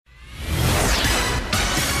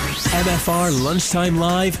MFR Lunchtime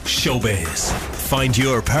Live Showbiz. Find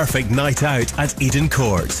your perfect night out at Eden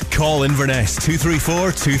Court. Call Inverness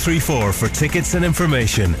 234 234 for tickets and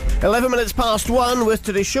information. 11 minutes past 1 with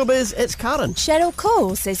today's Showbiz. It's Karen. Cheryl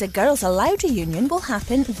Cole says a Girls Aloud reunion will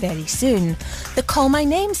happen very soon. The Call My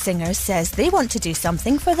Name singer says they want to do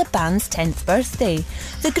something for the band's 10th birthday.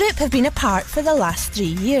 The group have been apart for the last 3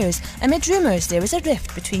 years, amid rumours there was a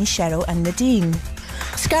rift between Cheryl and Nadine.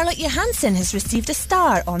 Scarlett Johansson has received a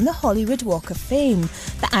star on the Hollywood Walk of Fame.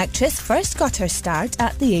 The actress first got her start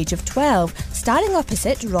at the age of 12, starring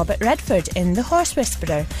opposite Robert Redford in The Horse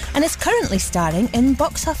Whisperer, and is currently starring in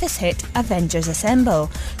box office hit Avengers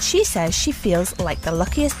Assemble. She says she feels like the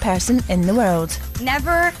luckiest person in the world.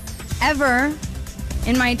 Never, ever,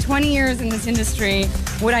 in my 20 years in this industry,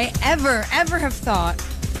 would I ever have thought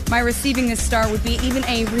my receiving this star would be even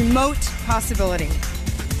a remote possibility.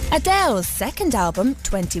 Adele's second album,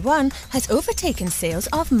 21, has overtaken sales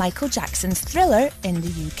of Michael Jackson's Thriller in the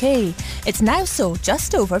UK. It's now sold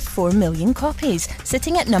just over 4 million copies,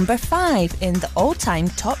 sitting at number 5 in the all-time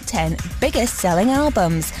top 10 biggest selling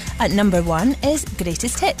albums. At number 1 is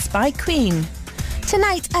Greatest Hits by Queen.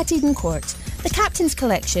 Tonight at Eden Court, The Captain's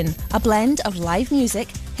Collection, a blend of live music,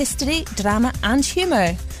 history, drama and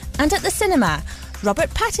humour. And at the cinema, Robert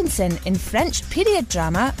Pattinson in French period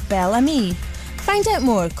drama Belle Amie. Find out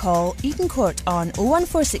more, call Eden Court on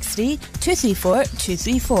 01463 234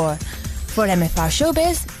 234. For MFR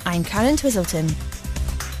Showbiz, I'm Karen Twizzleton.